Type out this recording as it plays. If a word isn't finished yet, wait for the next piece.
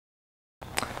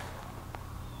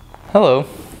Hello,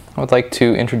 I would like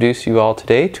to introduce you all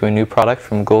today to a new product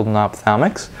from Golden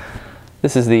Ophthalmics.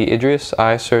 This is the Idrees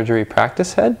Eye Surgery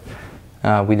Practice Head.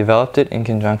 We developed it in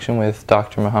conjunction with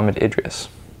Dr. Mohammed Idrees.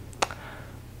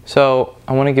 So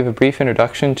I want to give a brief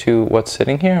introduction to what's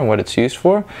sitting here and what it's used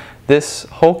for. This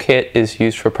whole kit is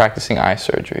used for practicing eye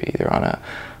surgery, either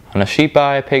on a sheep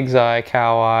eye, pig's eye,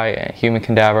 cow eye, a human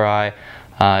cadaver eye.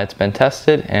 It's been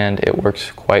tested and it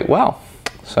works quite well.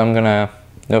 So I'm going to,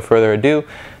 no further ado,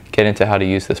 get into how to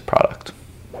use this product.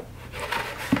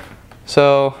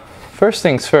 So first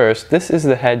things first, this is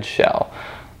the head shell.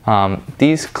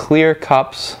 These clear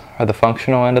cups are the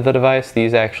functional end of the device.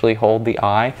 These actually hold the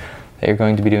eye that you're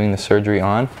going to be doing the surgery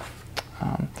on.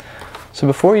 So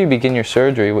before you begin your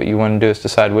surgery, what you want to do is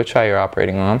decide which eye you're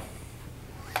operating on.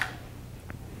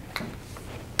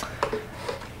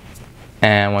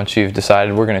 And once you've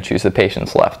decided, we're going to choose the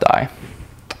patient's left eye.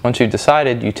 Once you've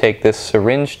decided, you take this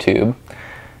syringe tube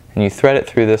and you thread it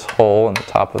through this hole in the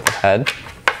top of the head,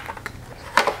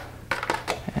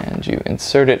 and you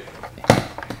insert it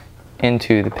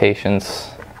into the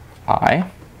patient's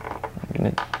eye. I'm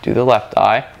going to do the left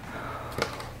eye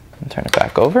and turn it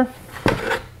back over.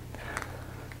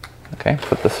 Okay,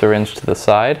 put the syringe to the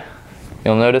side.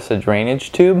 You'll notice a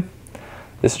drainage tube.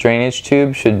 This drainage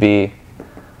tube should be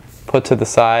put to the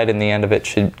side, and the end of it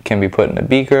can be put in a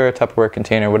beaker, a Tupperware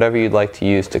container, whatever you'd like to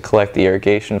use to collect the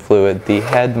irrigation fluid. The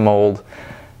head mold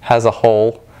has a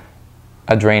hole,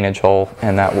 a drainage hole,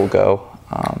 and that will go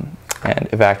and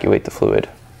evacuate the fluid.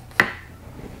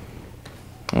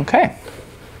 Okay.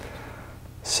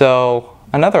 So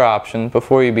another option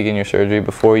before you begin your surgery,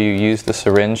 before you use the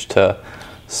syringe to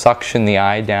suction the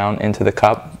eye down into the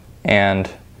cup and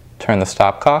turn the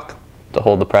stopcock to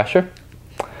hold the pressure,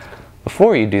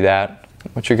 before you do that,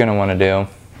 what you're going to want to do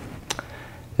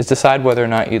is decide whether or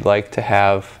not you'd like to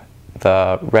have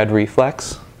the red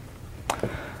reflex.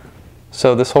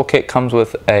 So this whole kit comes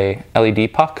with a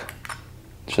LED puck.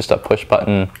 It's just a push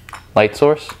button light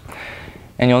source.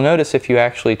 And you'll notice if you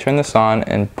actually turn this on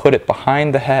and put it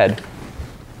behind the head,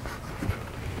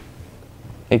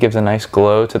 it gives a nice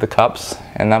glow to the cups,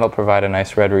 and that'll provide a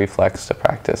nice red reflex to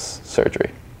practice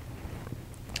surgery.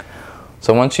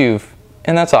 So once you've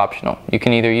And that's optional. You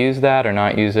can either use that or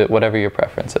not use it, whatever your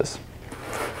preference is.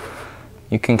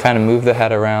 You can kind of move the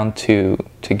head around to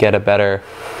get an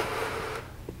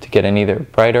either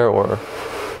brighter or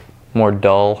more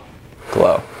dull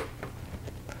glow.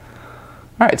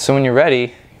 Alright, so when you're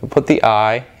ready, you'll put the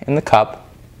eye in the cup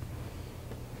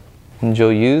and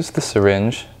you'll use the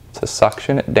syringe to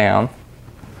suction it down.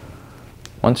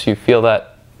 Once you feel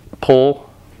that pull,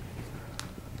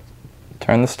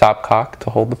 turn the stopcock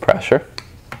to hold the pressure.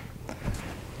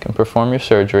 You can perform your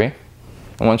surgery.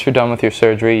 And once you're done with your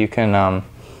surgery, you can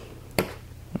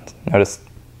notice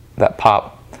that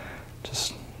pop.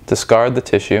 Just discard the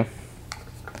tissue.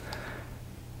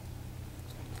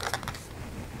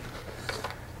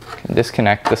 You can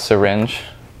disconnect the syringe.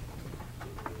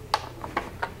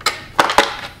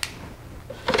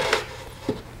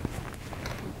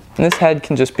 And this head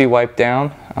can just be wiped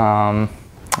down,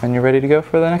 and you're ready to go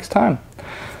for the next time.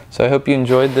 So I hope you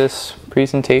enjoyed this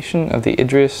presentation of the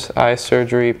Idrees Eye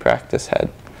Surgery Practice Head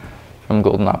from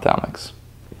Golden Ophthalmics.